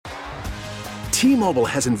T-Mobile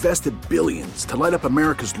has invested billions to light up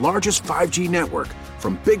America's largest 5G network,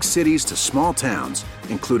 from big cities to small towns,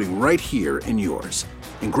 including right here in yours.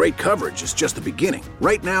 And great coverage is just the beginning.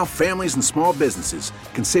 Right now, families and small businesses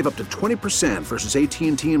can save up to 20% versus AT&T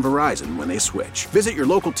and Verizon when they switch. Visit your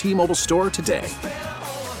local T-Mobile store today.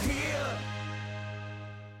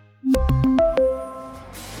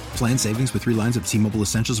 Plan savings with 3 lines of T-Mobile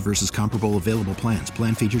Essentials versus comparable available plans.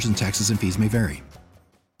 Plan features and taxes and fees may vary.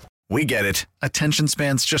 We get it. Attention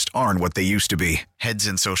spans just aren't what they used to be. Heads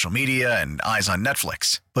in social media and eyes on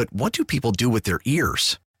Netflix. But what do people do with their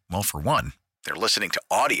ears? Well, for one, they're listening to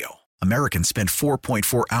audio. Americans spend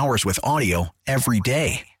 4.4 hours with audio every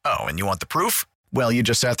day. Oh, and you want the proof? Well, you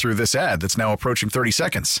just sat through this ad that's now approaching 30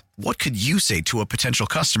 seconds. What could you say to a potential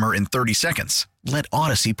customer in 30 seconds? Let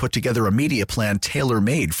Odyssey put together a media plan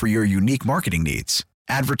tailor-made for your unique marketing needs.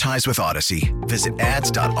 Advertise with Odyssey. Visit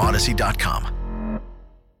ads.odyssey.com.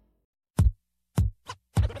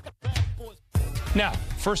 Now,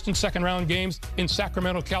 first and second round games in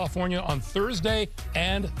Sacramento, California on Thursday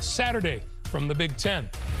and Saturday from the Big Ten.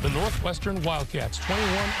 The Northwestern Wildcats,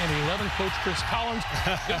 21-11. Coach Chris Collins,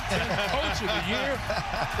 Big Ten Coach of the Year.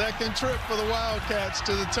 Second trip for the Wildcats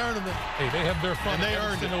to the tournament. Hey, they have their fun and they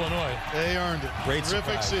earned it. Illinois. They earned it. Great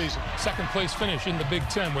Terrific surprise. season. Second place finish in the Big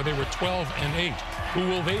Ten, where they were 12-8. Who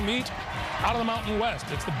will they meet? Out of the Mountain West,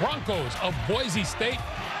 it's the Broncos of Boise State.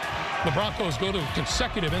 The Broncos go to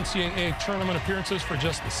consecutive NCAA tournament appearances for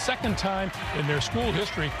just the second time in their school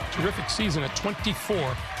history. Terrific season at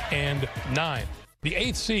 24-9. The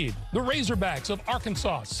 8th seed, the Razorbacks of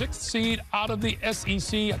Arkansas, 6th seed out of the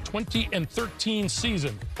SEC, a 20-13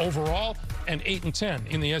 season overall, and 8-10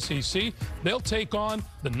 in the SEC. They'll take on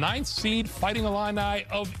the 9th seed Fighting Illini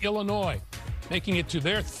of Illinois, making it to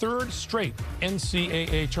their 3rd straight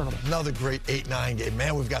NCAA tournament. Another great 8-9 game.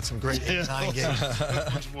 Man, we've got some great 8-9 games.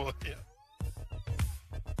 Much more, yeah.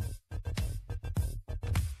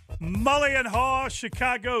 Mully and Haw,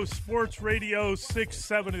 Chicago Sports Radio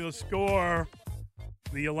 670 The Score.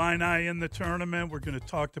 The Illini in the tournament. We're going to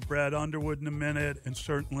talk to Brad Underwood in a minute, and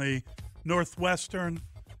certainly Northwestern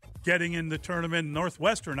getting in the tournament.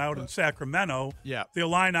 Northwestern out in Sacramento. Yeah. The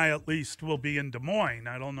Illini at least will be in Des Moines.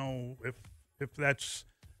 I don't know if that's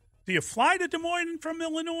 – do you fly to Des Moines from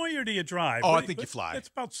Illinois or do you drive? Oh, I think you fly. It's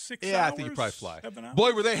about 6 hours. Yeah, I think you probably fly. 7 hours?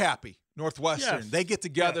 Boy, were they happy. Northwestern. Yes. They get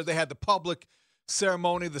together. Yes. They had the public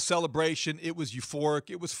ceremony, the celebration. It was euphoric.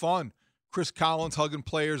 It was fun. Chris Collins hugging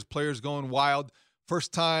players going wild.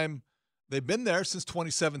 First time they've been there since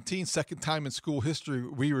 2017. Second time in school history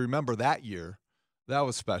we remember that year. That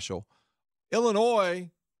was special.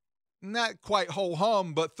 Illinois, not quite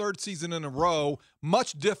ho-hum, but 3rd season in a row,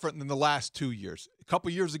 much different than the last 2 years. A couple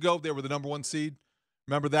years ago, they were the number 1 seed.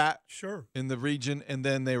 Remember that? Sure. In the region, and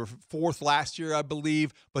then they were 4th last year, I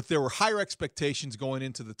believe, but there were higher expectations going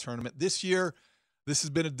into the tournament. This year, this has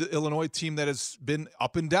been an Illinois team that has been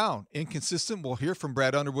up and down, inconsistent. We'll hear from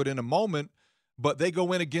Brad Underwood in a moment, but they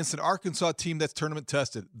go in against an Arkansas team that's tournament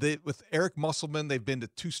tested. With Eric Musselman, they've been to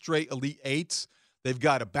 2 straight Elite Eights. They've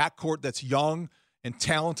got a backcourt that's young and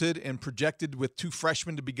talented and projected with 2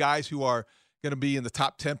 freshmen to be guys who are going to be in the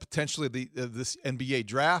top 10 potentially of this NBA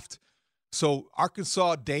draft. So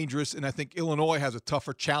Arkansas, dangerous, and I think Illinois has a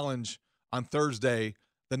tougher challenge on Thursday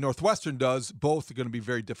than Northwestern does. Both are going to be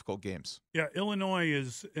very difficult games. Yeah, Illinois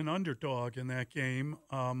is an underdog in that game,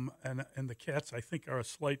 and the Cats, I think, are a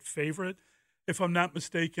slight favorite, if I'm not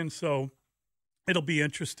mistaken. So it'll be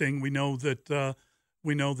interesting. We know that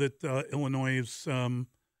Illinois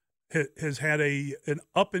has had an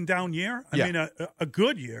up and down year. I mean, a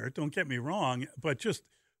good year. Don't get me wrong, but just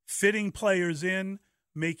fitting players in,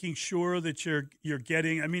 making sure that you're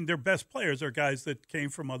getting. I mean, their best players are guys that came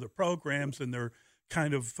from other programs, and they're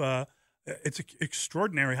kind of. It's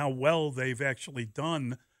extraordinary how well they've actually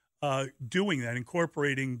done doing that,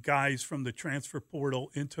 incorporating guys from the transfer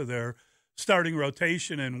portal into their starting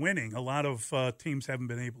rotation and winning. A lot of teams haven't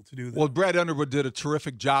been able to do that. Well, Brad Underwood did a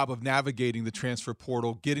terrific job of navigating the transfer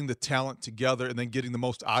portal, getting the talent together, and then getting the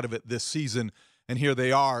most out of it this season. And here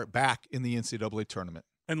they are back in the NCAA tournament.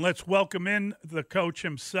 And let's welcome in the coach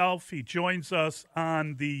himself. He joins us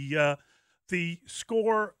on the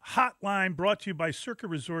Score Hotline, brought to you by Circa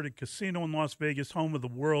Resort and Casino in Las Vegas, home of the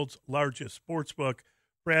world's largest sportsbook.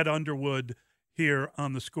 Brad Underwood here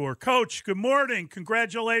on the Score. Coach, good morning.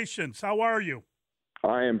 Congratulations. How are you?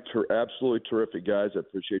 I am absolutely terrific, guys. I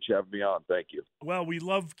appreciate you having me on. Thank you. Well, we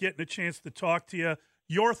love getting a chance to talk to you.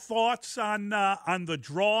 Your thoughts on the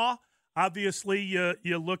draw? Obviously,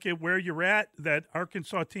 you look at where you're at. That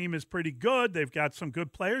Arkansas team is pretty good. They've got some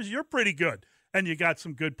good players. You're pretty good, and you got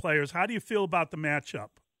some good players. How do you feel about the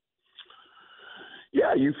matchup?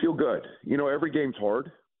 Yeah, you feel good. Every game's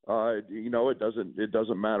hard. It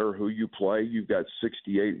doesn't matter who you play. You've got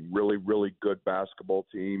 68 really, really good basketball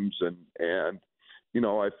teams, and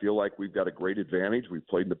I feel like we've got a great advantage. We've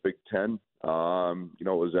played in the Big Ten. It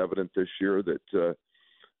was evident this year that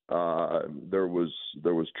there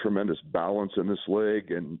was tremendous balance in this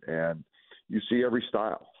league, and you see every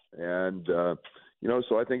style, and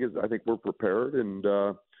so I think we're prepared, and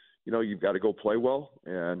you've got to go play well,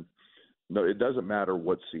 and no, it doesn't matter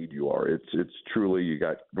what seed you are. It's truly, you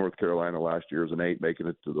got North Carolina last year as an 8 making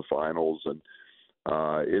it to the finals, and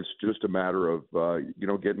it's just a matter of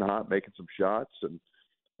getting hot, making some shots, and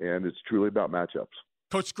it's truly about matchups.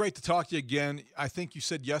 Coach, great to talk to you again. I think you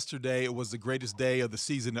said yesterday it was the greatest day of the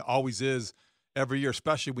season. It always is every year,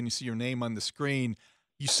 especially when you see your name on the screen.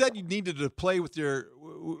 You said you needed to play with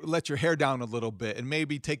let your hair down a little bit and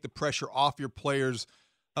maybe take the pressure off your players.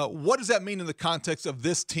 What does that mean in the context of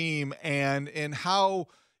this team, and how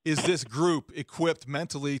is this group equipped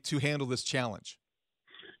mentally to handle this challenge?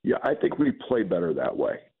 Yeah, I think we play better that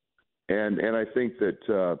way. And I think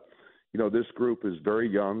that, this group is very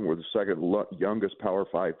young. We're the second youngest Power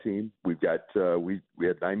 5 team. We've got we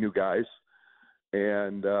had 9 new guys,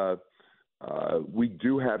 and we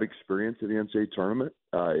do have experience in the NCAA tournament.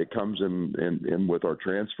 It comes in with our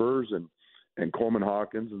transfers and Coleman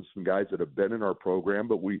Hawkins and some guys that have been in our program,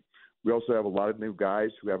 but we also have a lot of new guys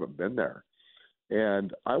who haven't been there.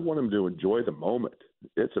 And I want them to enjoy the moment.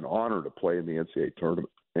 It's an honor to play in the NCAA tournament.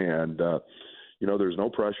 And, there's no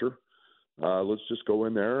pressure. Let's just go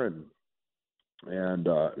in there and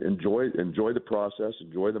enjoy the process,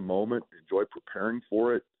 enjoy the moment, enjoy preparing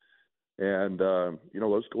for it. And,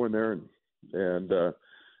 let's go in there and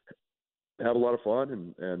have a lot of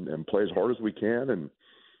fun and play as hard as we can. And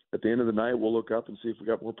at the end of the night, we'll look up and see if we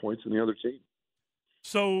got more points than the other team.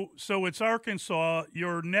 So it's Arkansas.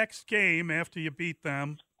 Your next game after you beat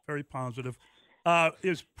them, very positive,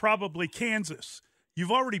 is probably Kansas.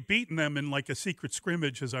 You've already beaten them in like a secret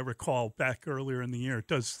scrimmage, as I recall, back earlier in the year.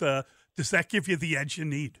 Does that give you the edge you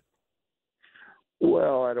need?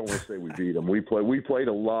 Well, I don't want to say we beat them. We played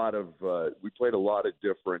a lot of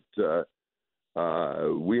different.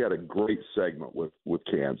 We had a great segment with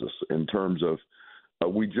Kansas in terms of.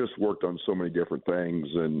 We just worked on so many different things,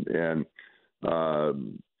 and it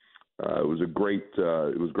was great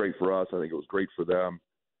for us. I think it was great for them.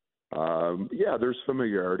 There's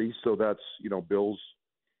familiarity, so that's Bill's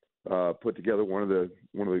put together one of the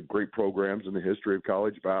great programs in the history of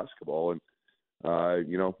college basketball, and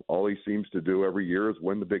all he seems to do every year is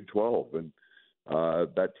win the Big 12, and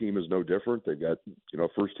that team is no different. They've got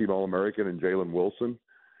first team All-American and Jalen Wilson,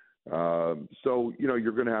 so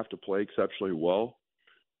you're going to have to play exceptionally well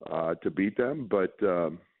to beat them, but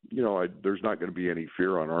there's not going to be any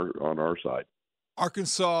fear on our side.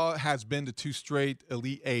 Arkansas has been to 2 straight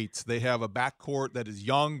Elite Eights. They have a backcourt that is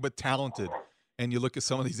young but talented, and you look at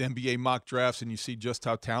some of these NBA mock drafts and you see just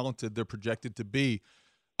how talented they're projected to be.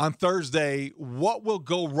 On Thursday, what will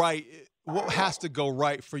go right? What has to go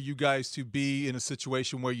right for you guys to be in a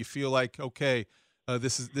situation where you feel like, okay,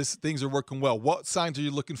 this things are working well? What signs are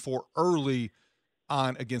you looking for early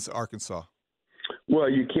on against Arkansas? Well,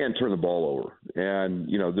 you can't turn the ball over, and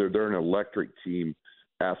they're an electric team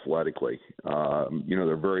athletically.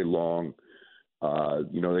 They're very long.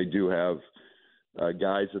 They do have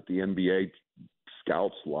guys that the NBA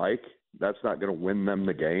scouts like. That's not going to win them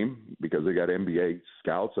the game because they got NBA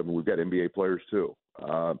scouts. I mean, we've got NBA players too.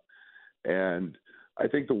 And I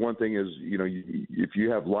think the one thing is, if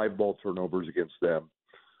you have live ball turnovers against them,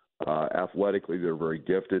 athletically they're very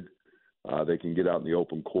gifted. They can get out in the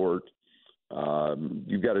open court.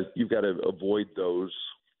 You've got to avoid those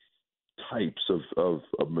types of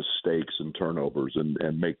mistakes and turnovers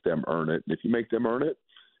and make them earn it. And if you make them earn it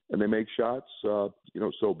and they make shots, so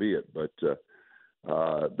be it. But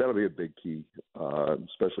that'll be a big key,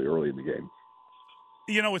 especially early in the game.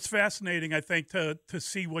 It's fascinating, I think, to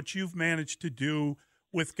see what you've managed to do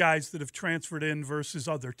with guys that have transferred in versus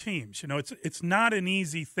other teams. It's not an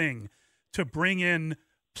easy thing to bring in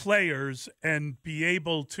players and be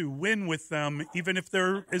able to win with them, even if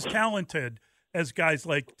they're as talented as guys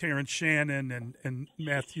like Terrence Shannon and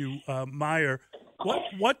Matthew Meyer.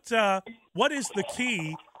 What is the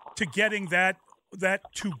key to getting that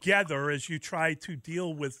together as you try to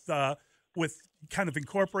deal with kind of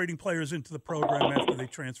incorporating players into the program after they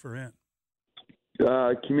transfer in?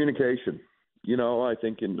 Communication. I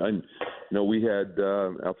think we had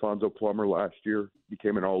Alfonso Plummer last year,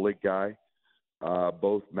 became an all-league guy.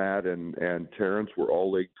 Both Matt and Terrence were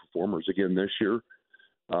all-league performers again this year.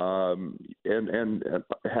 And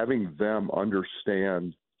having them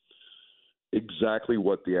understand exactly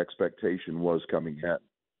what the expectation was coming in.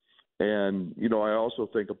 And, I also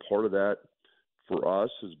think a part of that for us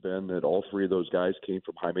has been that all three of those guys came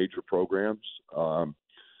from high major programs.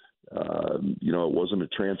 It wasn't a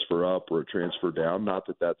transfer up or a transfer down. Not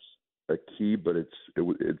that that's a key, but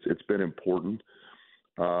it's been important.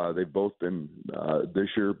 They've both been this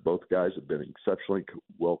year. Both guys have been exceptionally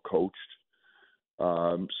well coached.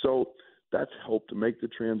 So that's helped to make the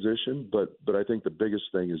transition. But I think the biggest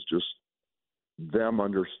thing is just them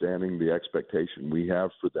understanding the expectation we have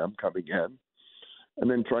for them coming in, and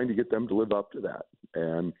then trying to get them to live up to that.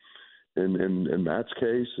 And in Matt's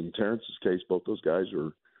case and Terrence's case, both those guys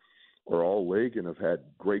are all league and have had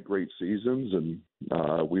great seasons, and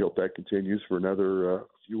we hope that continues for another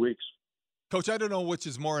few weeks. Coach, I don't know which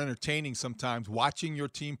is more entertaining sometimes, watching your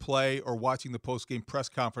team play or watching the post-game press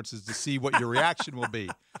conferences to see what your reaction will be.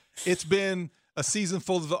 It's been a season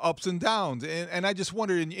full of ups and downs, and I just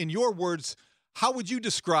wonder, in your words, how would you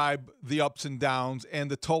describe the ups and downs and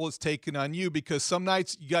the toll it's taken on you? Because some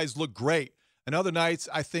nights you guys look great, and other nights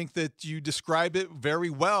I think that you describe it very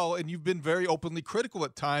well, and you've been very openly critical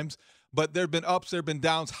at times, but there have been ups, there have been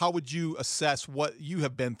downs. How would you assess what you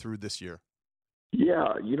have been through this year? Yeah,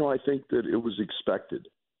 I think that it was expected.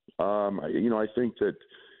 I think that,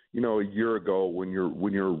 a year ago when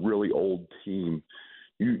you're a really old team,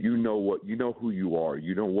 you know who you are,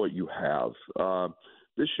 you know what you have.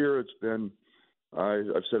 This year it's been,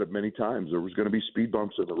 I've said it many times, there was going to be speed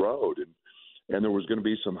bumps in the road, and there was going to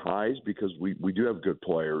be some highs because we do have good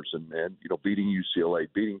players, and beating UCLA,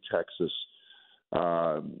 beating Texas,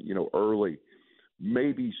 early,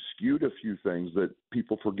 maybe skewed a few things that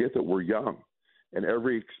people forget that we're young, and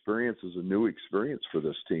every experience is a new experience for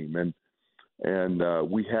this team, and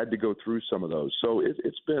we had to go through some of those. So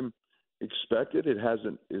it's been expected.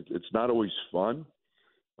 It's not always fun,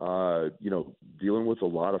 dealing with a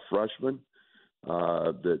lot of freshmen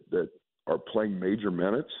that are playing major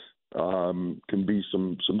minutes can be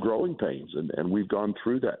some growing pains, and we've gone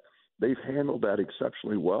through that. They've handled that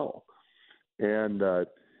exceptionally well. And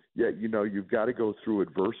you've got to go through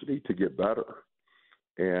adversity to get better.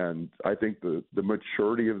 And I think the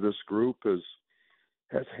maturity of this group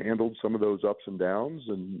has handled some of those ups and downs,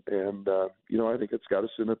 and I think it's got us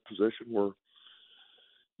in a position where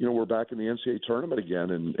we're back in the NCAA tournament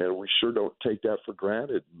again, and we sure don't take that for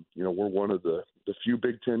granted. We're one of the few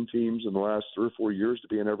Big Ten teams in the last 3 or 4 years to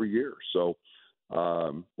be in every year. So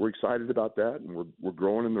we're excited about that, and we're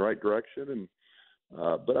growing in the right direction.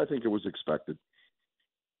 But I think it was expected.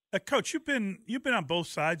 Coach, you've been on both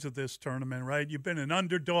sides of this tournament, right? You've been an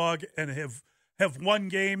underdog and have won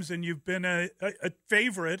games, and you've been a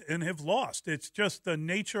favorite and have lost. It's just the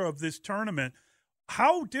nature of this tournament.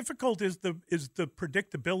 How difficult is the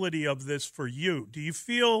predictability of this for you? Do you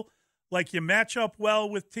feel like you match up well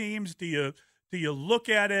with teams? Do you look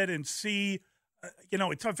at it and see?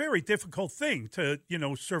 It's a very difficult thing to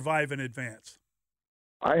survive in advance.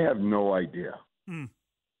 I have no idea. And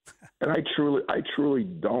I truly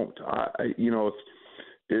don't.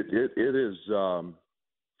 It is.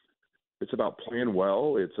 It's about playing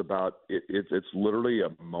well. It's about it's literally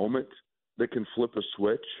a moment that can flip a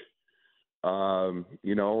switch.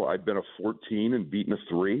 I've been a 14 and beaten a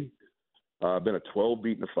 3. I've been a 12,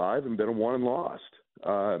 beaten a 5, and been a 1 and lost.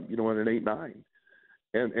 And an 8-9.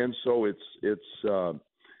 And so it's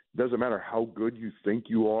doesn't matter how good you think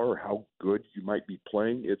you are or how good you might be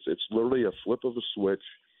playing. It's literally a flip of a switch.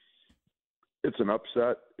 It's an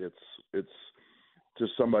upset. It's to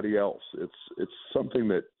somebody else. It's something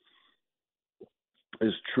that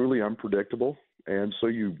is truly unpredictable, and so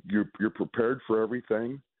you're prepared for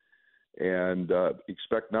everything, and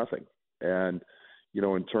expect nothing. And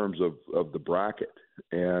in terms of the bracket,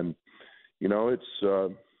 and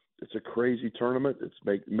it's a crazy tournament.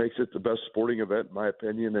 Makes it the best sporting event, in my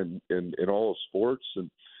opinion, in all of sports.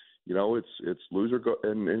 And it's loser go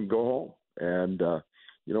and go home, and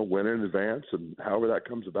win in advance. And however that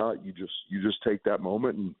comes about, you just take that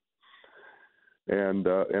moment and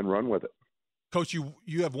run with it. Coach,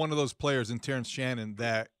 you have one of those players in Terrence Shannon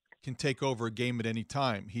that can take over a game at any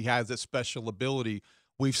time. He has that special ability.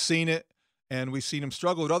 We've seen it, and we've seen him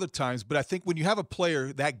struggle at other times. But I think when you have a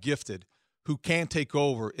player that gifted who can take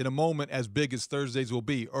over in a moment as big as Thursdays will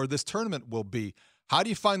be, or this tournament will be, how do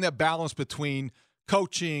you find that balance between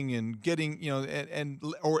coaching and getting,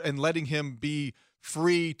 and letting him be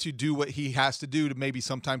free to do what he has to do to maybe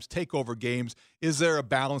sometimes take over games? Is there a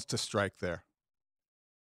balance to strike there?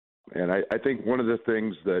 And I think one of the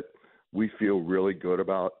things that we feel really good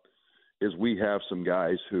about is we have some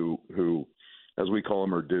guys who, as we call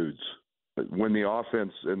them, are dudes. When the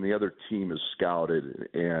offense and the other team is scouted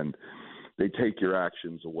and they take your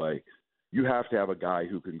actions away, you have to have a guy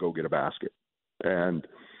who can go get a basket and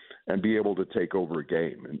be able to take over a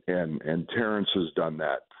game. And Terrence has done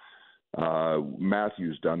that.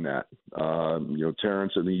 Matthew's done that.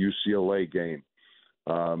 Terrence in the UCLA game,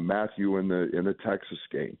 Matthew in the Texas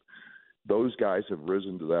game. Those guys have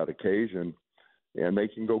risen to that occasion, and they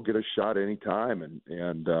can go get a shot anytime. And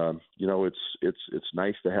it's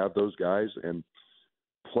nice to have those guys. And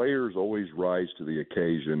players always rise to the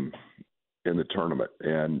occasion in the tournament.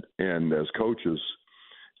 And as coaches,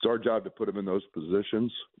 it's our job to put them in those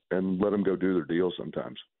positions and let them go do their deal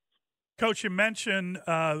sometimes. Coach, you mentioned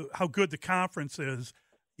how good the conference is.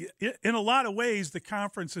 In a lot of ways, the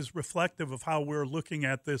conference is reflective of how we're looking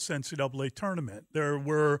at this NCAA tournament. There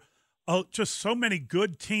were just so many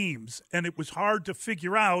good teams, and it was hard to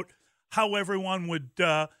figure out how everyone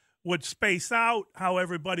would space out, how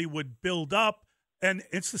everybody would build up. And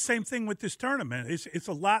it's the same thing with this tournament. It's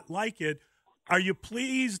a lot like it. Are you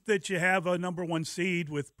pleased that you have a number one seed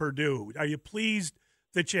with Purdue? Are you pleased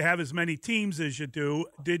that you have as many teams as you do?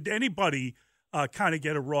 Did anybody kind of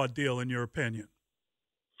get a raw deal, in your opinion?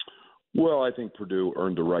 Well, I think Purdue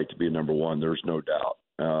earned the right to be number one. There's no doubt.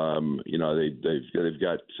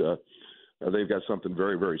 They've got something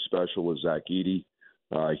very, very special with Zach Edey.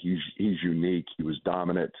 He's unique. He was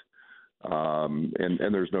dominant.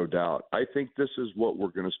 And there's no doubt. I think this is what we're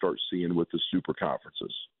going to start seeing with the super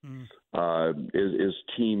conferences. Is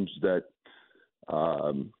teams that,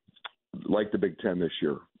 like the Big Ten this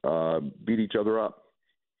year, beat each other up.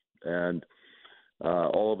 And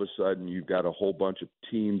all of a sudden you've got a whole bunch of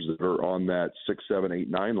teams that are on that 6, 7, 8,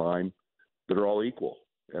 9 line that are all equal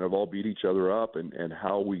and have all beat each other up. And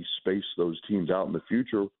how we space those teams out in the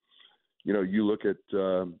future, you look at,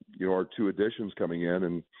 our two additions coming in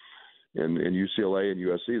and UCLA and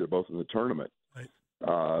USC, they're both in the tournament. Right.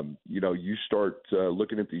 You start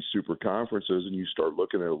looking at these super conferences and you start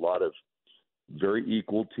looking at a lot of very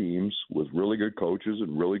equal teams with really good coaches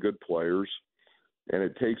and really good players. And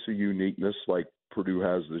it takes a uniqueness like Purdue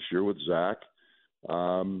has this year with Zach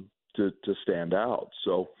to stand out.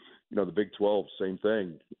 So, the Big 12, same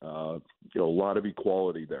thing. A lot of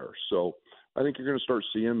equality there. So I think you're going to start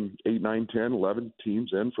seeing 8, 9, 10, 11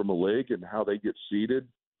 teams in from a league, and how they get seeded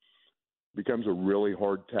becomes a really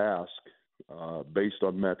hard task based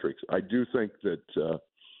on metrics. I do think that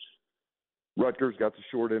Rutgers got the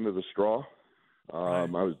short end of the straw. I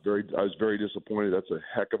was very disappointed. That's a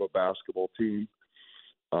heck of a basketball team.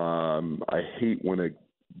 I hate when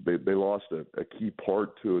they lost a key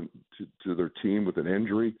part to their team with an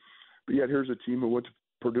injury. But yet here's a team that went to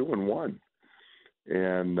Purdue and won.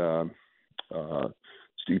 And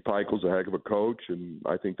Steve Pikiell's a heck of a coach, and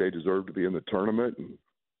I think they deserve to be in the tournament.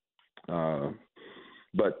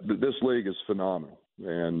 But this league is phenomenal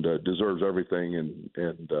and deserves everything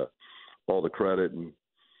and all the credit and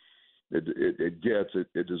it gets.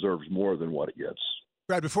 It deserves more than what it gets.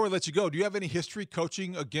 Brad, before I let you go, do you have any history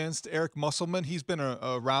coaching against Eric Musselman? He's been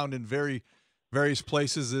around in various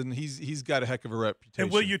places, and he's got a heck of a reputation.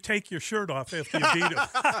 And will you take your shirt off after you beat him?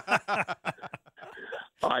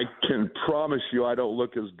 I can promise you I don't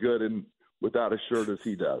look as good without a shirt as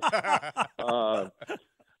he does. I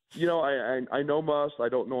know Muss. I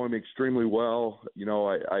don't know him extremely well. We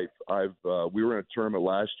were in a tournament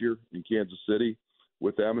last year in Kansas City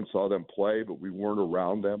with them and saw them play, but we weren't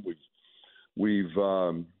around them. He's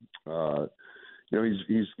got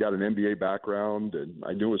an NBA background, and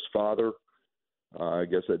I knew his father. I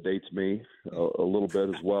guess that dates me a little bit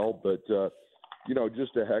as well, but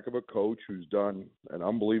just a heck of a coach who's done an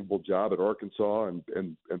unbelievable job at Arkansas and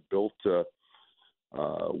built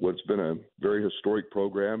what's been a very historic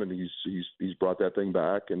program, and he's brought that thing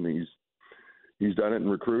back, and he's done it in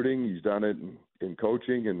recruiting, he's done it in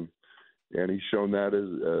coaching, and he's shown that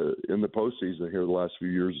in the postseason here the last few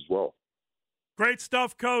years as well. Great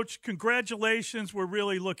stuff, Coach. Congratulations. We're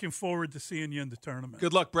really looking forward to seeing you in the tournament.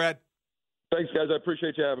 Good luck, Brad. Thanks, guys. I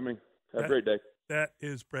appreciate you having me. Have a great day. That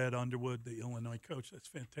is Brad Underwood, the Illinois coach. That's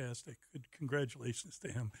fantastic. Good. Congratulations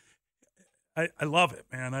to him. I love it,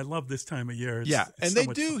 man. I love this time of year. It's they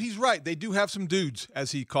do. He's right. They do have some dudes,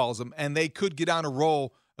 as he calls them, and they could get on a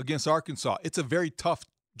roll against Arkansas. It's a very tough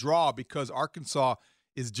draw because Arkansas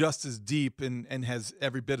is just as deep and has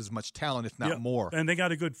every bit as much talent, if not more. And they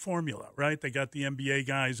got a good formula, right? They got the NBA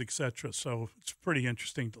guys, et cetera. So it's pretty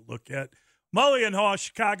interesting to look at. Mully and Haw,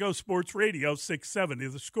 Chicago Sports Radio, 670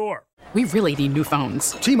 The Score. We really need new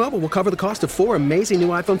phones. T-Mobile will cover the cost of 4 amazing new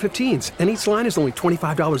iPhone 15s, and each line is only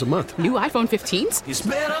 $25 a month. New iPhone 15s? It's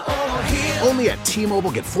better over here. Only at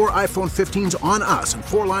T-Mobile, get 4 iPhone 15s on us and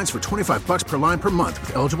 4 lines for $25 per line per month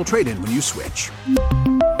with eligible trade-in when you switch.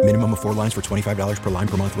 Minimum of 4 lines for $25 per line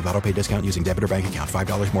per month with autopay discount using debit or bank account.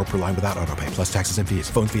 $5 more per line without autopay, plus taxes and fees.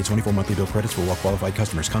 Phone fee at 24 monthly bill credits for well-qualified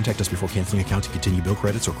customers. Contact us before canceling account to continue bill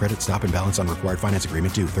credits or credit stop and balance on required finance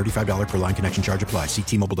agreement due. $35 per line connection charge applies. See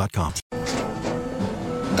T-Mobile.com.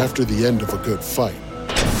 After the end of a good fight,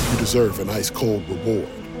 you deserve an ice-cold reward.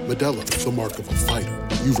 Modelo is the mark of a fighter.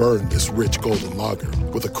 You've earned this rich golden lager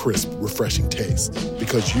with a crisp, refreshing taste.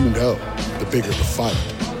 Because you know, the bigger the fight,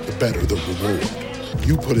 the better the reward.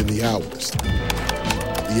 You put in the hours,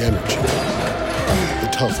 the energy, the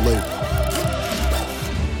tough labor.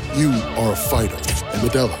 You are a fighter, and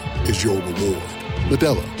Modelo is your reward.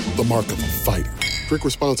 Modelo, the mark of a fighter. Drink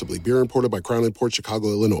responsibly. Beer imported by Crown Imports, Chicago,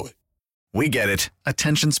 Illinois. We get it.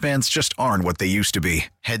 Attention spans just aren't what they used to be.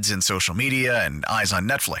 Heads in social media and eyes on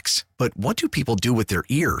Netflix. But what do people do with their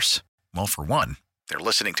ears? Well, for one, they're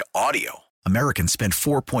listening to audio. Americans spend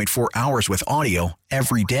 4.4 hours with audio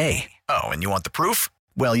every day. Oh, and you want the proof?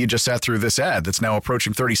 Well, you just sat through this ad that's now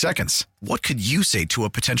approaching 30 seconds. What could you say to a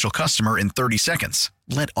potential customer in 30 seconds?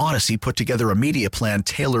 Let Odyssey put together a media plan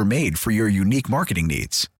tailor-made for your unique marketing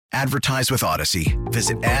needs. Advertise with Odyssey.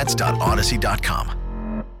 Visit ads.odyssey.com.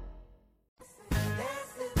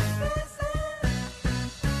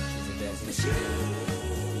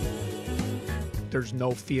 There's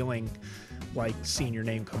no feeling like seeing your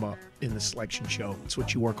name come up in the selection show. It's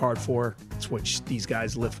what you work hard for. It's what these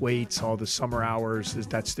guys lift weights, all the summer hours.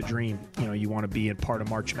 That's the dream. You know, you want to be a part of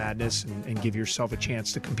March Madness and give yourself a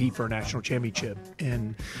chance to compete for a national championship.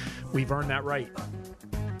 And we've earned that right.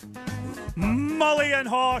 Mully and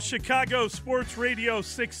Haw, Chicago Sports Radio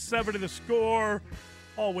 6-7 to the score.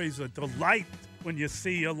 Always a delight when you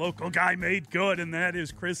see a local guy made good, and that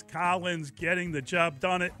is Chris Collins getting the job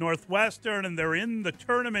done at Northwestern, and they're in the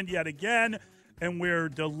tournament yet again, and we're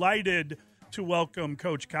delighted to welcome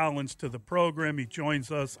Coach Collins to the program. He joins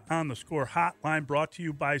us on the Score Hotline, brought to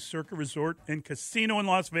you by Circa Resort and Casino in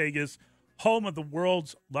Las Vegas, home of the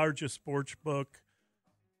world's largest sports book.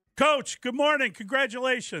 Coach, good morning.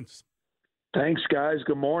 Congratulations. Thanks, guys.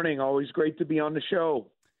 Good morning. Always great to be on the show.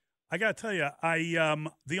 I got to tell you,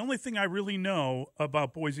 the only thing I really know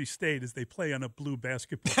about Boise State is they play on a blue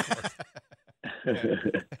basketball court.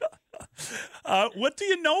 What do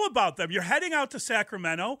you know about them? You're heading out to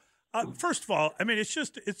Sacramento. First of all, I mean,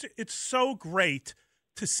 it's so great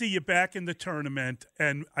to see you back in the tournament,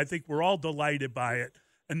 and I think we're all delighted by it.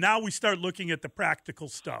 And now we start looking at the practical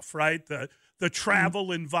stuff, right? The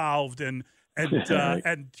travel involved and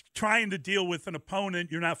trying to deal with an opponent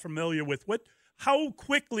you're not familiar with. How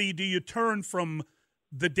quickly do you turn from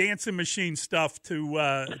the dancing machine stuff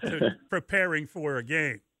to preparing for a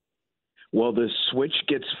game? Well, the switch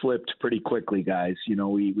gets flipped pretty quickly, guys. You know,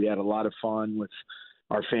 we had a lot of fun with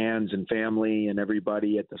our fans and family and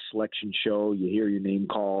everybody at the selection show. You hear your name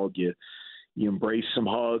called, you embrace some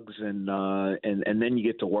hugs, and then you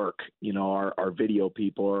get to work. You know, our video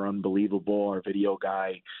people are unbelievable. Our video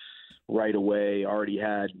guy right away already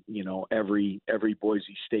had, you know, every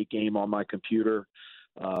Boise State game on my computer.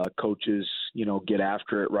 Coaches, you know, get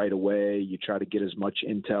after it right away. You try to get as much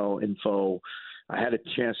info. I had a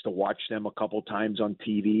chance to watch them a couple times on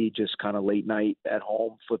TV, just kind of late night at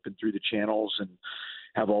home, flipping through the channels, and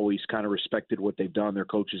have always kind of respected what they've done. Their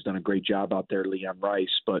coach has done a great job out there, Leon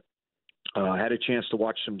Rice. But I had a chance to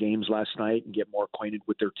watch some games last night and get more acquainted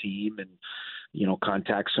with their team, and you know,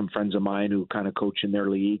 contact some friends of mine who kind of coach in their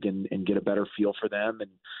league and get a better feel for them. And,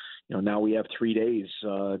 you know, now we have 3 days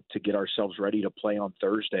to get ourselves ready to play on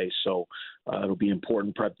Thursday. So it'll be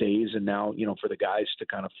important prep days. And now, you know, for the guys to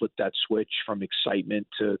kind of flip that switch from excitement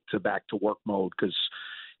to back to work mode. Cause,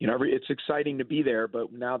 you know, it's exciting to be there,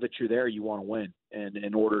 but now that you're there, you want to win. And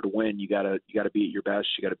in order to win, you gotta be at your best.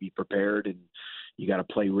 You gotta be prepared, and you gotta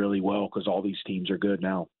play really well, because all these teams are good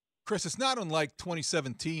now. Chris, it's not unlike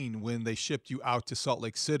 2017 when they shipped you out to Salt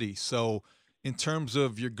Lake City. So in terms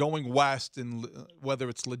of you're going west, and whether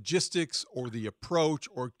it's logistics or the approach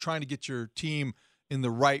or trying to get your team in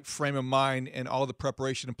the right frame of mind and all the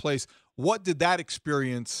preparation in place, what did that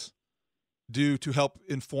experience do to help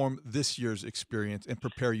inform this year's experience and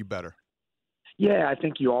prepare you better? Yeah, I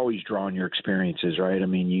think you always draw on your experiences, right? I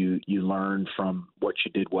mean, you learn from what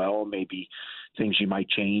you did well, maybe things you might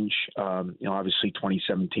change. You know, obviously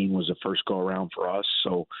 2017 was the first go around for us,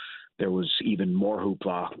 so there was even more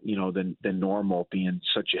hoopla, you know, than normal, being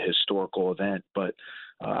such a historical event. But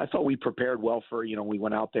I thought we prepared well for, you know, we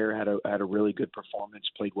went out there, had a really good performance,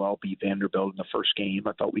 played well, beat Vanderbilt in the first game.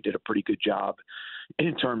 I thought we did a pretty good job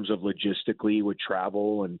in terms of logistically with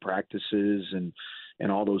travel and practices and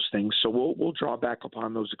all those things. So we'll draw back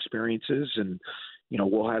upon those experiences, and, you know,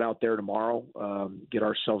 we'll head out there tomorrow, get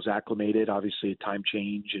ourselves acclimated, obviously a time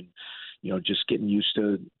change, and, just getting used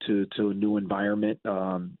to a new environment.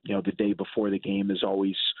 The day before the game is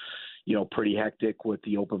always, pretty hectic with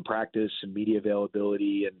the open practice and media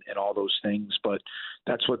availability and all those things. But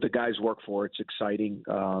that's what the guys work for. It's exciting.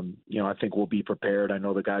 I think we'll be prepared. I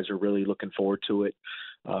know the guys are really looking forward to it.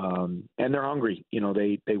 And they're hungry.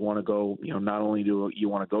 They want to go, not only do you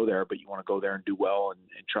want to go there, but you want to go there and do well and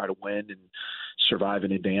try to win and survive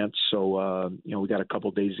in advance. So, we got a couple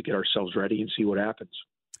of days to get ourselves ready and see what happens.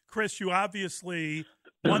 Chris, you obviously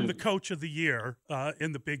won the Coach of the Year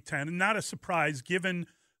in the Big Ten, and not a surprise given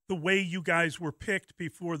the way you guys were picked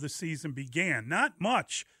before the season began. Not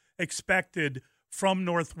much expected from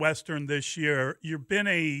Northwestern this year. You've been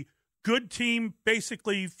a good team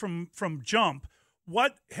basically from jump.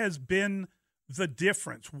 What has been the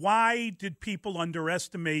difference? Why did people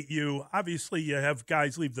underestimate you? Obviously, you have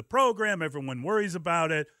guys leave the program. Everyone worries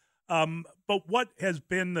about it. But what has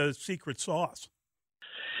been the secret sauce?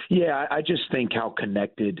 Yeah, I just think how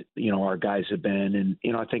connected, our guys have been.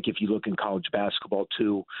 And, I think if you look in college basketball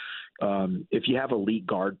too, if you have elite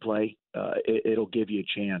guard play, it'll give you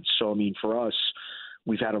a chance. So, for us,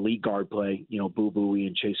 we've had elite guard play, Boo Buie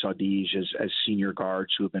and Chase Audige as senior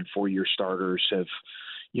guards who have been 4-year starters have,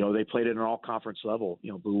 they played at an all-conference level.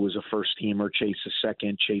 Boo was a first-teamer, Chase a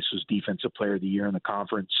second. Chase was Defensive Player of the Year in the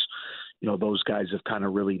conference. Those guys have kind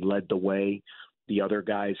of really led the way. The other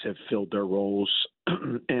guys have filled their roles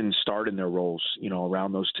and starred in their roles,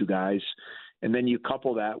 around those two guys. And then you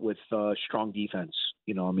couple that with strong defense.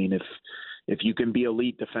 If you can be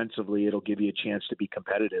elite defensively, it'll give you a chance to be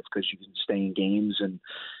competitive because you can stay in games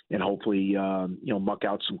and hopefully, muck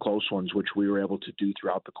out some close ones, which we were able to do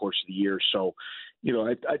throughout the course of the year. So,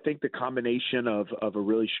 I think the combination of a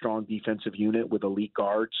really strong defensive unit with elite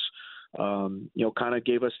guards, kind of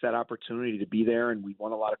gave us that opportunity to be there, and we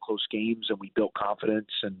won a lot of close games and we built confidence,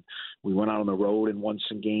 and we went out on the road and won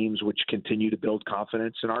some games, which continue to build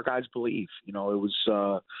confidence. And our guys believe, it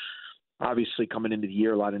was, obviously coming into the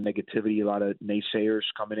year, a lot of negativity, a lot of naysayers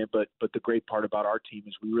coming in, but the great part about our team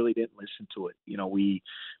is we really didn't listen to it.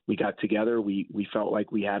 We got together, we felt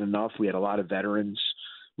like we had enough. We had a lot of veterans.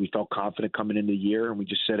 We felt confident coming into the year, and we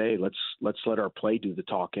just said, hey, let's let our play do the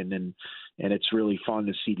talking. And it's really fun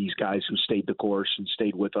to see these guys who stayed the course and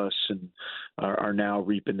stayed with us and are now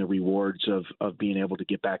reaping the rewards of being able to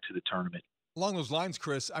get back to the tournament. Along those lines,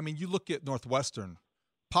 Chris, you look at Northwestern,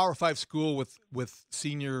 Power 5 school with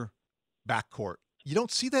senior backcourt. You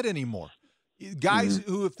don't see that anymore. Guys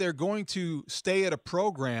who, if they're going to stay at a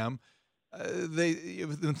program,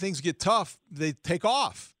 when things get tough, they take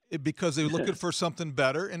off because they're looking for something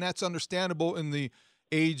better, and that's understandable in the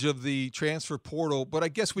age of the transfer portal. But I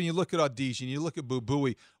guess when you look at Audige and you look at Boo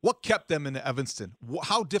Buie, what kept them in Evanston?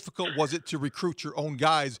 How difficult was it to recruit your own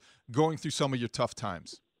guys going through some of your tough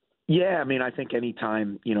times? Yeah, I think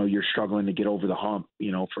anytime, you're struggling to get over the hump,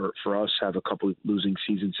 for us have a couple of losing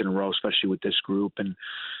seasons in a row, especially with this group, and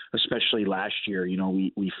especially last year,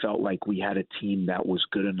 we felt like we had a team that was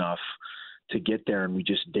good enough to get there, and we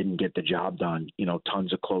just didn't get the job done.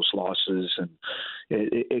 Tons of close losses, and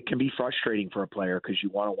it can be frustrating for a player because you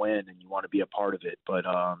want to win and you want to be a part of it. But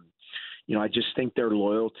I just think their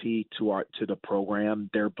loyalty to the program,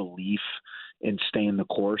 their belief in staying the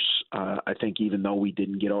course. I think even though we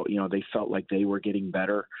didn't get, they felt like they were getting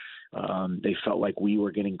better. They felt like we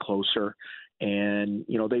were getting closer. And,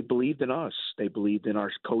 they believed in us. They believed in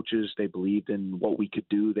our coaches. They believed in what we could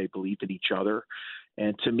do. They believed in each other.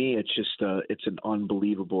 And to me, it's just it's an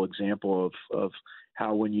unbelievable example of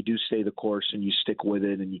how when you do stay the course and you stick with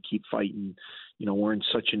it and you keep fighting, we're in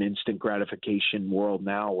such an instant gratification world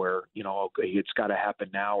now where, it's got to happen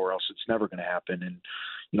now or else it's never going to happen. And,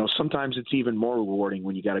 sometimes it's even more rewarding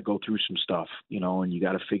when you got to go through some stuff, and you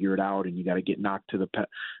got to figure it out and you got to get knocked to the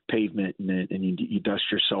pavement and you dust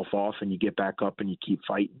yourself off and you get back up and you keep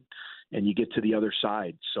fighting and you get to the other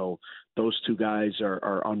side. So those two guys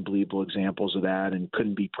are unbelievable examples of that and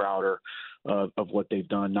couldn't be prouder of what they've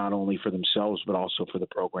done, not only for themselves, but also for the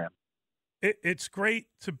program. It's great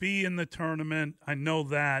to be in the tournament. I know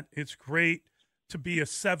that. It's great to be a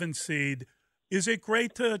 7 seed. Is it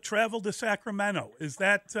great to travel to Sacramento? Is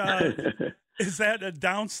that a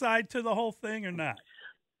downside to the whole thing or not?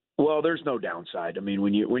 Well, there's no downside.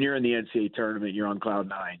 When you're in the NCAA tournament, you're on cloud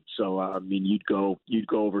 9. So you'd go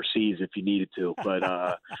overseas if you needed to. But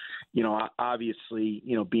obviously,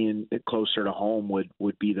 being closer to home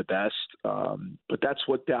would be the best. But that's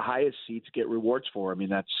what the highest seeds get rewards for.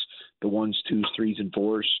 That's the 1s, 2s, 3s, and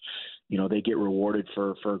 4s. they get rewarded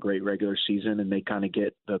for a great regular season, and they kind of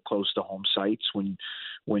get the close to home sites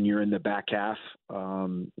when you're in the back half.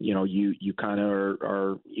 You kind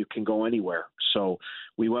of you can go anywhere. So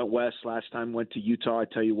we went west last time, went to Utah. I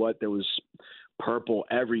tell you what, there was purple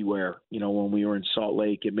everywhere. When we were in Salt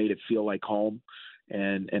Lake, it made it feel like home,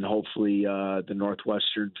 and hopefully the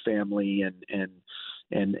Northwestern family and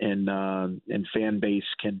fan base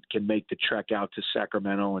can make the trek out to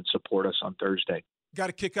Sacramento and support us on Thursday. Got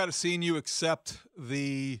a kick out of seeing you accept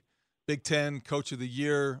the Big Ten Coach of the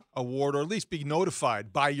Year award, or at least be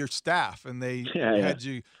notified by your staff, and they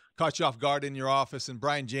caught you off guard in your office. And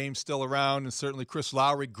Brian James still around, and certainly Chris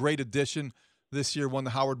Lowry, great addition this year, won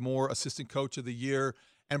the Howard Moore Assistant Coach of the Year,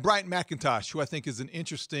 and Bryant McIntosh, who I think is an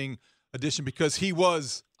interesting addition because he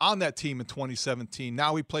was on that team in 2017.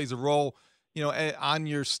 Now he plays a role, on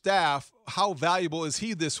your staff. How valuable is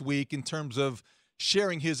he this week in terms of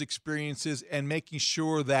sharing his experiences and making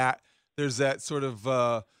sure that there's that sort of,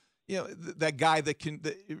 that guy that can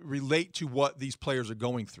relate to what these players are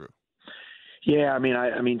going through? Yeah, I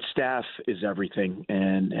mean, staff is everything,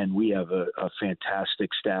 and we have a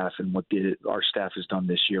fantastic staff, and what our staff has done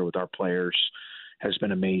this year with our players has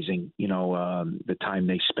been amazing. The time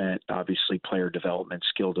they spent, obviously, player development,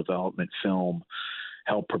 skill development, film,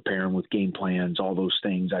 help prepare them with game plans, all those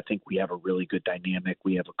things. I think we have a really good dynamic.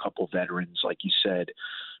 We have a couple veterans, like you said,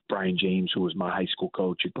 Brian James, who was my high school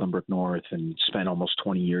coach at Glenbrook North and spent almost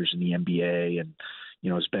 20 years in the NBA, and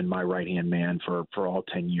has been my right-hand man for all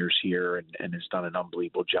 10 years here and has done an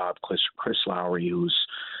unbelievable job. Chris Lowry, who's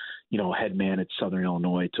head man at Southern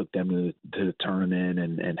Illinois, took them to the tournament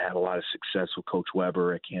and had a lot of success with Coach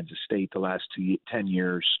Weber at Kansas State the last 10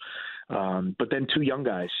 years. But then two young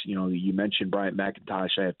guys, you mentioned Bryant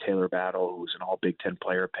McIntosh. I have Taylor Battle, who's an all Big Ten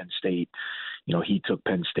player at Penn State. He took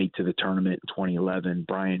Penn State to the tournament in 2011.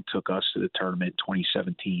 Bryant took us to the tournament in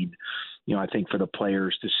 2017. I think for the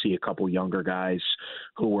players to see a couple younger guys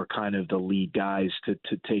who were kind of the lead guys to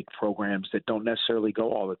take programs that don't necessarily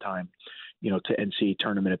go all the time, to NCAA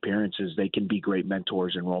tournament appearances, they can be great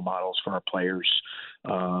mentors and role models for our players.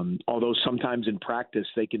 Although sometimes in practice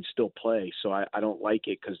they can still play. So I don't like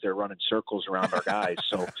it because they're running circles around our guys.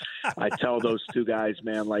 So I tell those two guys,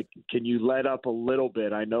 man, like, can you let up a little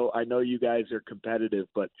bit? I know you guys are competitive,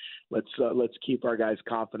 but let's keep our guys'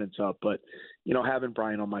 confidence up. But, having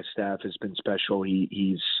Brian on my staff has been special.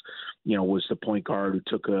 He's was the point guard who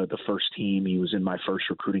took the first team. He was in my first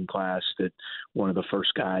recruiting class, that one of the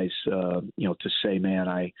first guys, to say, man,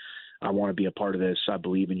 I want to be a part of this. I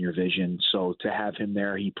believe in your vision. So to have him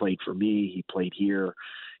there, he played for me. He played here.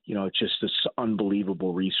 It's just this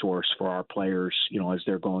unbelievable resource for our players, as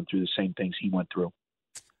they're going through the same things he went through.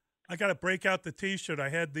 I got to break out the T-shirt. I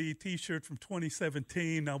had the T-shirt from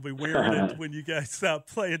 2017. I'll be wearing it when you guys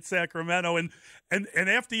play at Sacramento. And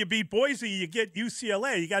after you beat Boise, you get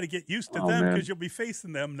UCLA. You got to get used to them because you'll be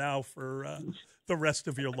facing them now for the rest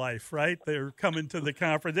of your life, right? They're coming to the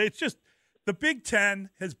conference. It's just the Big Ten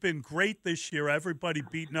has been great this year. Everybody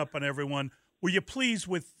beating up on everyone. Were you pleased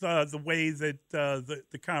with the way that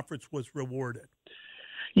the conference was rewarded?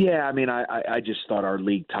 Yeah, I just thought our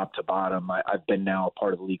league top to bottom, I've been now a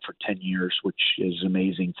part of the league for 10 years, which is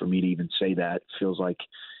amazing for me to even say that. It feels like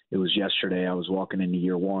it was yesterday I was walking into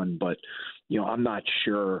year one, but, I'm not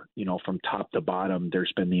sure, from top to bottom,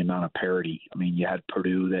 there's been the amount of parity. You had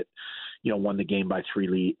Purdue that, won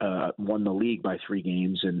the league by 3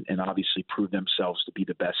 games and obviously proved themselves to be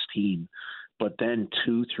the best team. But then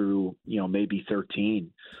 2 through, maybe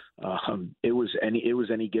 13, it was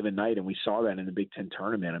any given night. And we saw that in the Big Ten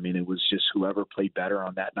tournament. It was just whoever played better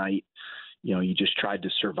on that night. You just tried to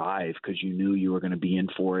survive because you knew you were going to be in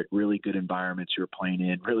for it. Really good environments you were playing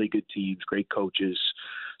in, really good teams, great coaches.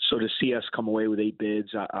 So to see us come away with 8 bids,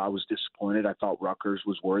 I was disappointed. I thought Rutgers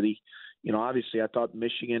was worthy. Obviously I thought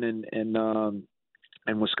Michigan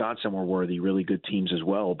and Wisconsin were worthy, really good teams as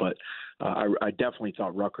well. But I definitely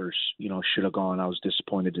thought Rutgers, should have gone. I was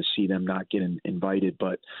disappointed to see them not get invited.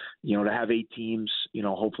 But, to have 8 teams,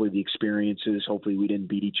 hopefully the experiences, hopefully we didn't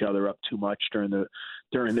beat each other up too much during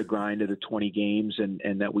the grind of the 20 games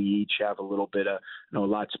and that we each have a little bit of, a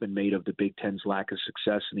lot's been made of the Big Ten's lack of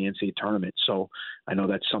success in the NCAA tournament. So I know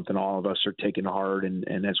that's something all of us are taking hard.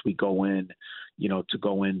 And as we go in,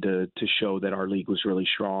 to show that our league was really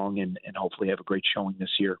strong and hopefully have a great showing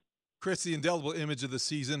this year. Chris, the indelible image of the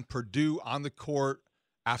season, Purdue on the court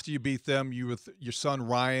after you beat them, you with your son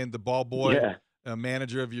Ryan, the ball boy,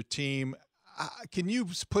 manager of your team. Can you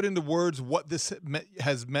put into words what this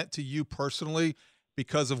has meant to you personally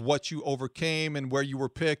because of what you overcame and where you were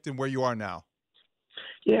picked and where you are now?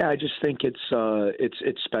 Yeah, I just think it's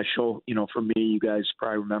special. For me, you guys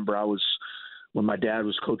probably remember I was when my dad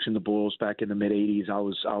was coaching the Bulls back in the mid '80s, I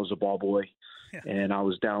was a ball boy, and I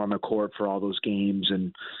was down on the court for all those games.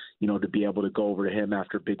 And to be able to go over to him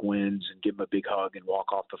after big wins and give him a big hug and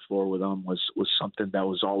walk off the floor with him was something that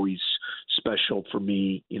was always special for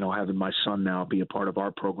me. Having my son now be a part of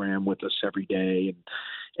our program with us every day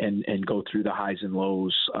and go through the highs and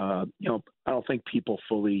lows. I don't think people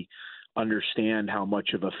fully understand how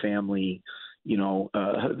much of a family deal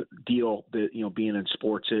that being in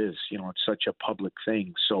sports is. It's such a public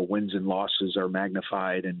thing, so wins and losses are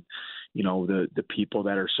magnified, and the people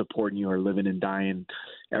that are supporting you are living and dying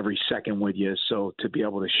every second with you. So to be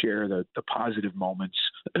able to share the positive moments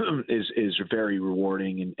is very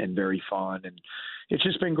rewarding and very fun, and it's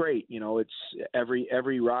just been great. It's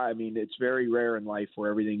every ride. I mean, it's very rare in life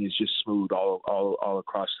where everything is just smooth all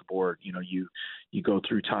across the board. You go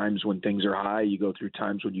through times when things are high, you go through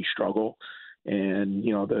times when you struggle, and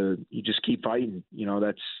you just keep fighting.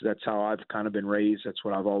 That's how I've kind of been raised. That's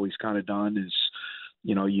what I've always kind of done is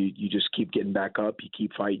you just keep getting back up, you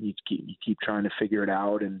keep fighting, you keep trying to figure it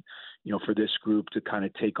out. And for this group to kind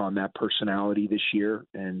of take on that personality this year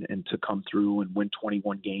and to come through and win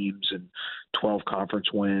 21 games and 12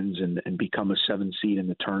 conference wins and become a 7 seed in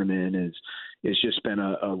the tournament is just been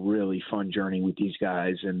a really fun journey with these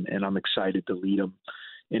guys, and I'm excited to lead them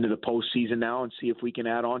into the postseason now and see if we can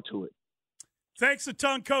add on to it. Thanks a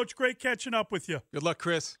ton, Coach. Great catching up with you. Good luck,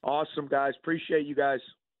 Chris. Awesome, guys. Appreciate you guys.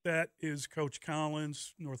 That is Coach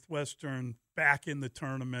Collins, Northwestern, back in the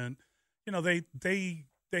tournament. They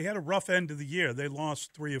had a rough end of the year. They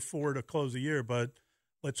lost 3 or 4 to close the year, but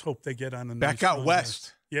let's hope they get on a back out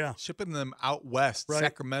west. Yeah, shipping them out west. Right.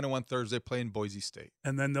 Sacramento on Thursday, playing Boise State,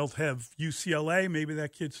 and then they'll have UCLA. Maybe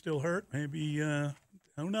that kid's still hurt. Maybe who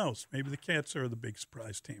knows? Maybe the Cats are the big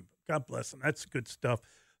surprise team. God bless them. That's good stuff.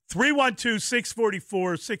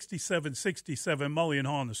 312-644-6767. Mully & Haugh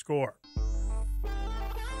on the Score.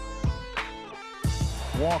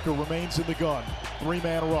 Walker remains in the gun.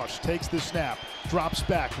 3-man rush. Takes the snap. Drops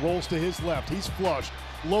back. Rolls to his left. He's flushed.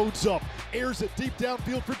 Loads up. Airs it deep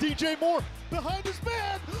downfield for DJ Moore. Behind his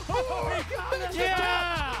man. Oh, he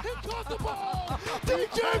caught the ball.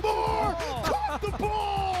 DJ Moore caught the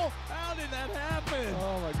ball. How did that happen?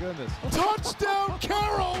 Oh, my goodness. Touchdown,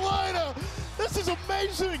 Carolina. This is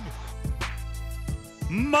amazing.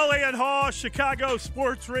 Mully & Haugh, Chicago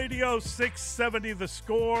Sports Radio, 670 The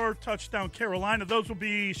Score. Touchdown Carolina. Those will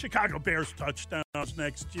be Chicago Bears touchdowns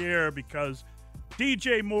next year because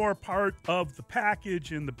DJ Moore, part of the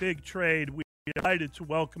package in the big trade. We are delighted to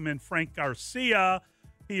welcome in Frank Garcia.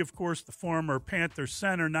 He, of course, the former Panther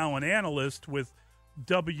center, now an analyst with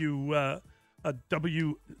WFNZ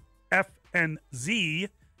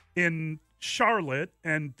in Charlotte.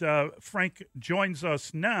 And Frank joins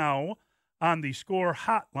us now on the Score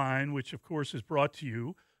Hotline, which, of course, is brought to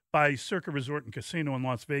you by Circa Resort and Casino in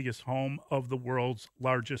Las Vegas, home of the world's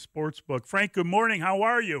largest sports book. Frank, good morning. How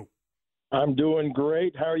are you? I'm doing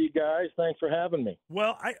great. How are you guys? Thanks for having me.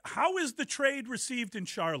 Well, how is the trade received in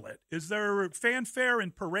Charlotte? Is there fanfare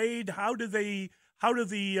and parade? How do the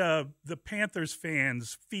Panthers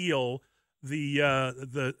fans feel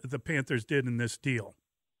the Panthers did in this deal?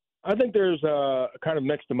 I think there's kind of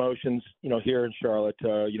mixed emotions, here in Charlotte.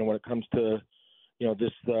 When it comes to,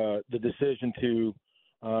 this the decision to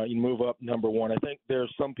move up number one. I think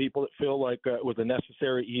there's some people that feel like it was a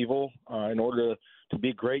necessary evil. In order to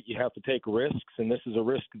be great, you have to take risks, and this is a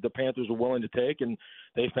risk that the Panthers are willing to take, and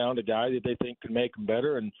they found a guy that they think can make them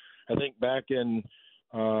better. And I think back in,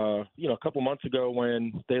 a couple months ago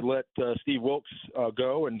when they let Steve Wilkes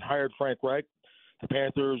go and hired Frank Reich, the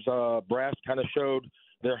Panthers brass kind of showed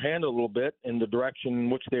their hand a little bit in the direction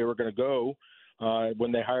in which they were going to go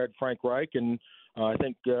when they hired Frank Reich. And I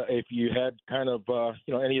think if you had kind of,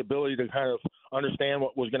 any ability to kind of understand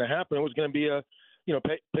what was going to happen, it was going to be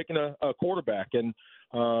picking a quarterback. And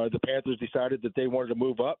the Panthers decided that they wanted to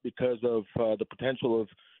move up because of the potential of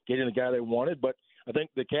getting the guy they wanted. But I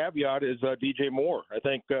think the caveat is DJ Moore. I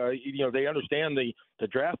think, they understand the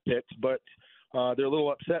draft picks, but they're a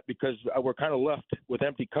little upset because we're kind of left with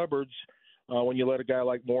empty cupboards when you let a guy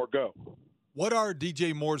like Moore go. What are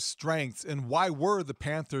DJ Moore's strengths, and why were the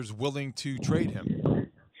Panthers willing to trade him?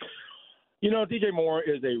 DJ Moore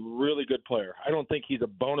is a really good player. I don't think he's a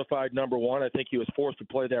bona fide number one. I think he was forced to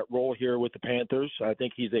play that role here with the Panthers. I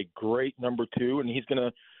think he's a great number two, and he's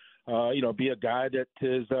going to, be a guy that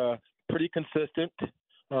is pretty consistent.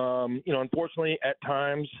 Unfortunately, at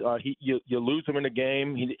times you lose him in a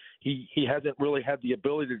game. He hasn't really had the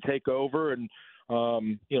ability to take over and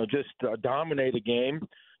dominate a game,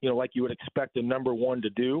 like you would expect a number one to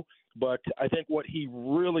do. But I think what he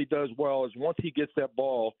really does well is once he gets that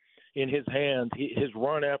ball in his hands. His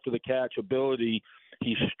run after the catch ability,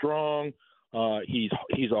 he's strong.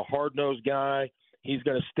 He's a hard-nosed guy. He's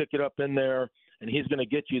going to stick it up in there, and he's going to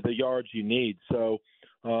get you the yards you need. So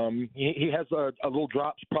he has a little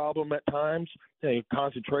drops problem at times,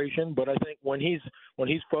 concentration. But I think when he's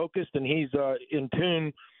focused and he's in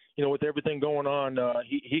tune, with everything going on,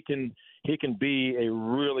 he can be a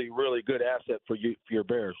really, really good asset for your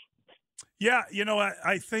Bears. Yeah,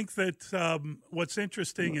 I think that what's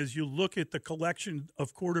interesting is you look at the collection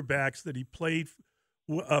of quarterbacks that he played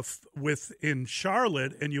with in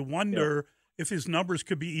Charlotte, and you wonder if his numbers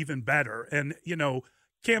could be even better. And,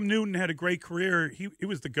 Cam Newton had a great career. He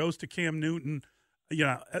was the ghost of Cam Newton.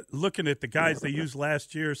 Looking at the guys they used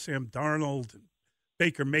last year, Sam Darnold,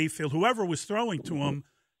 Baker Mayfield, whoever was throwing to him,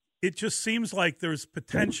 it just seems like there's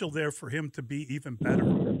potential there for him to be even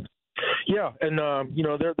better. Yeah, and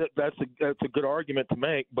that's a good argument to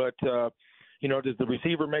make. But does the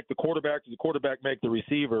receiver make the quarterback? Does the quarterback make the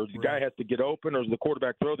receiver? The guy has to get open, or does the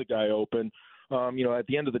quarterback throw the guy open? At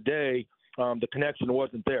the end of the day, the connection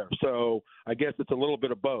wasn't there. So I guess it's a little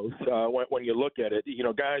bit of both when you look at it.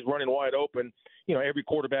 Guys running wide open, every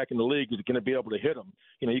quarterback in the league is going to be able to hit them.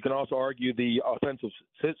 You can also argue the offensive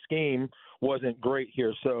scheme wasn't great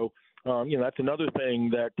here. So, that's another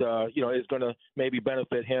thing that, is going to maybe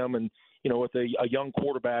benefit him and, with a young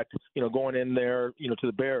quarterback, going in there, to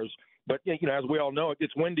the Bears. But, as we all know, it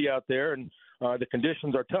gets windy out there and the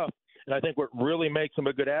conditions are tough. And I think what really makes him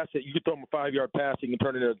a good asset, you could throw him a 5-yard pass, you can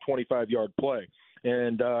turn it into a 25-yard play.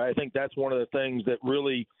 And I think that's one of the things that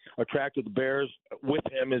really attracted the Bears with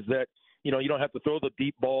him is that, you don't have to throw the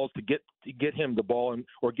deep balls to get him the ball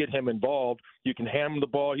or get him involved. You can hand him the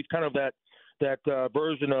ball. He's kind of that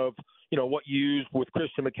version of, what you used with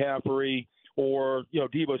Christian McCaffrey or,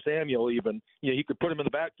 Deebo Samuel even. He could put him in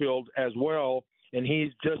the backfield as well. And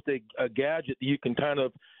he's just a gadget that you can kind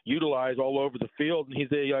of utilize all over the field. And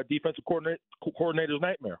he's a defensive coordinator's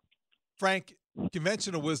nightmare. Frank,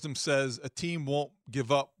 conventional wisdom says a team won't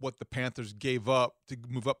give up what the Panthers gave up to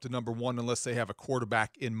move up to number one unless they have a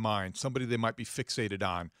quarterback in mind, somebody they might be fixated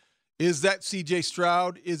on. Is that C.J.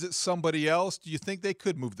 Stroud? Is it somebody else? Do you think they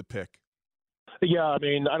could move the pick? Yeah, I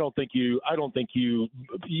mean, I don't think you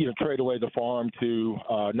trade away the farm to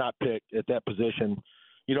not pick at that position.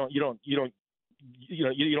 You don't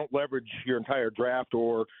leverage your entire draft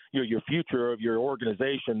or your future of your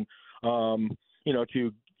organization,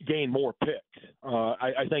 to gain more picks.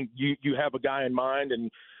 I think you have a guy in mind, and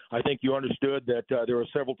I think you understood that there were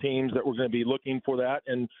several teams that were going to be looking for that.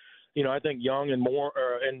 And, I think Young and Moore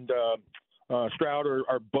and Stroud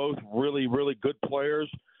are both really, really good players.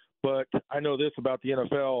 But I know this about the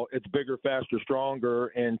NFL, it's bigger, faster, stronger,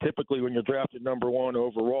 and typically when you're drafted number one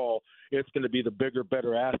overall, it's going to be the bigger,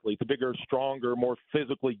 better athlete, the bigger, stronger, more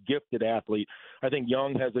physically gifted athlete. I think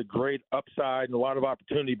Young has a great upside and a lot of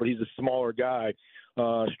opportunity, but he's a smaller guy.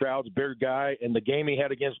 Stroud's a bigger guy, and the game he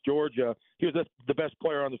had against Georgia, he was the best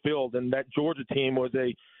player on the field, and that Georgia team was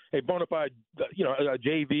a bona fide, a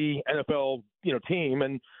JV NFL, team,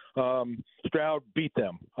 and Stroud beat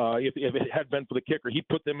them. If it had been for the kicker, he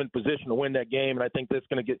put them in position to win that game, and I think that's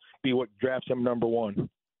going to be what drafts him number one.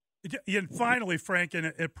 And finally, Frank, and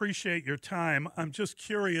I appreciate your time, I'm just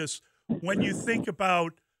curious, when you think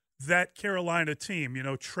about that Carolina team,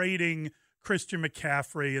 trading Christian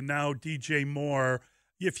McCaffrey and now DJ Moore,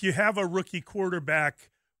 if you have a rookie quarterback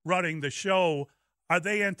running the show, are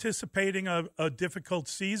they anticipating a difficult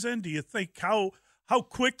season? Do you think how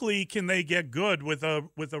quickly can they get good with a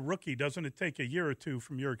rookie? Doesn't it take a year or two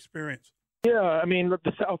from your experience? Yeah, I mean,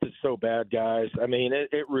 the South is so bad, guys. I mean,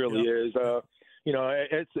 it really is.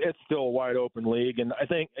 It's still a wide open league, and I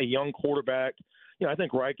think a young quarterback, I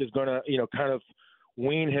think Reich is going to, kind of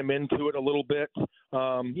wean him into it a little bit.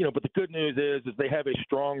 But the good news is they have a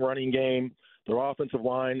strong running game. Their offensive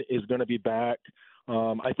line is going to be back.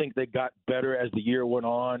 I think they got better as the year went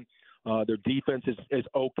on. Their defense is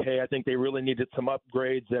okay. I think they really needed some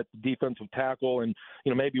upgrades at the defensive tackle and,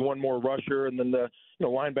 maybe one more rusher and then the,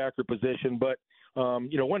 linebacker position. But,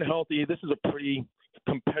 when healthy, this is a pretty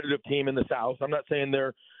competitive team in the South. I'm not saying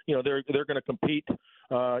they're going to compete,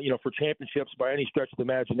 for championships by any stretch of the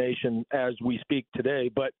imagination as we speak today.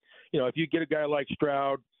 But, if you get a guy like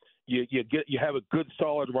Stroud, you have a good,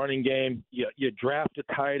 solid running game. You draft a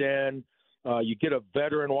tight end. You get a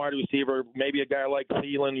veteran wide receiver, maybe a guy like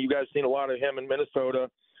Thielen. You guys seen a lot of him in Minnesota.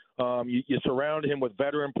 You surround him with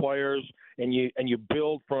veteran players, and you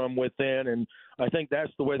build from within. And I think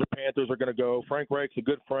that's the way the Panthers are going to go. Frank Reich's a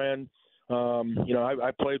good friend.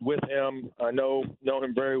 I played with him. I know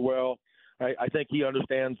him very well. I think he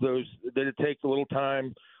understands that it takes a little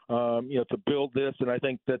time, to build this. And I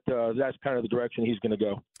think that that's kind of the direction he's going to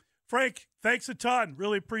go. Frank, thanks a ton.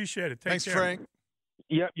 Really appreciate it. Thanks, care. Frank.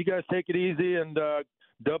 Yep, you guys take it easy and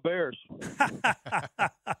dub Bears.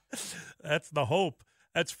 That's the hope.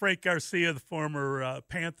 That's Frank Garcia, the former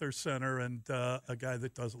Panther center and a guy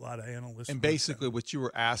that does a lot of analysts. And basically what you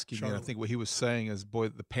were asking, and I think what he was saying is, boy,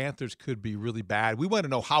 the Panthers could be really bad. We want to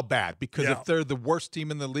know how bad, because if they're the worst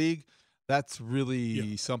team in the league, that's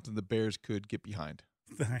really something the Bears could get behind.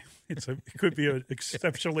 It could be an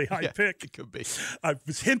exceptionally high pick. It could be. I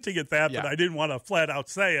was hinting at that, but I didn't want to flat out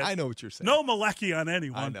say it. I know what you're saying. No Malecki on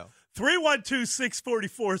anyone. I know.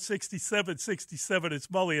 312-644-6767. It's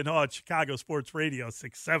Mully and Haw at Chicago Sports Radio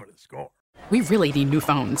 6-7 to score. We really need new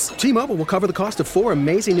phones. T-Mobile will cover the cost of 4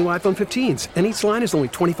 amazing new iPhone 15s, and each line is only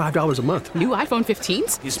 $25 a month. New iPhone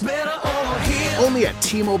 15s? It's better over here. Only at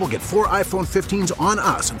T-Mobile, get 4 iPhone 15s on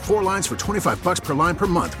us and 4 lines for $25 per line per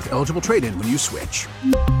month with eligible trade-in when you switch.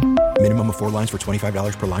 Minimum of 4 lines for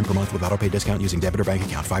 $25 per line per month with autopay discount using debit or bank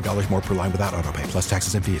account. $5 more per line without autopay, plus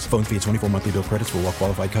taxes and fees. Phone fee at 24 monthly bill credits for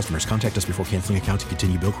well-qualified customers. Contact us before canceling account to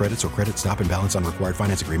continue bill credits or credit stop and balance on required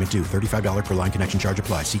finance agreement due. $35 per line connection charge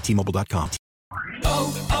applies. See T-Mobile.com.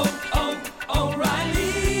 O'Reilly.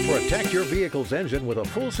 Protect your vehicle's engine with a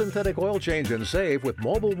full synthetic oil change and save with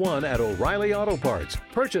Mobil 1 at O'Reilly Auto Parts.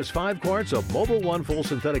 Purchase 5 quarts of Mobil 1 full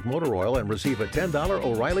synthetic motor oil and receive a $10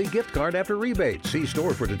 O'Reilly gift card after rebate. See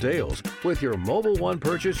store for details. With your Mobil 1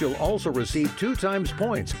 purchase, you'll also receive 2 times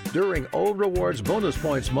points during O Rewards Bonus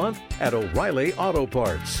Points Month at O'Reilly Auto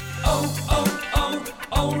Parts.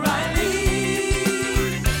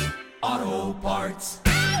 O'Reilly Auto Parts.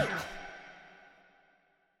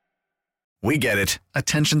 We get it.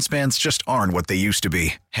 Attention spans just aren't what they used to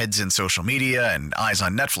be. Heads in social media and eyes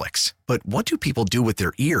on Netflix. But what do people do with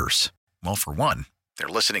their ears? Well, for one, they're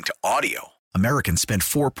listening to audio. Americans spend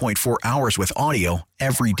 4.4 hours with audio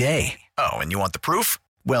every day. Oh, and you want the proof?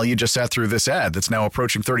 Well, you just sat through this ad that's now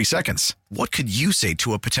approaching 30 seconds. What could you say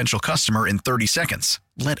to a potential customer in 30 seconds?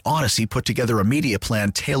 Let Odyssey put together a media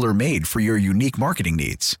plan tailor-made for your unique marketing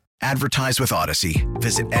needs. Advertise with Odyssey.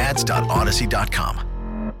 Visit ads.odyssey.com.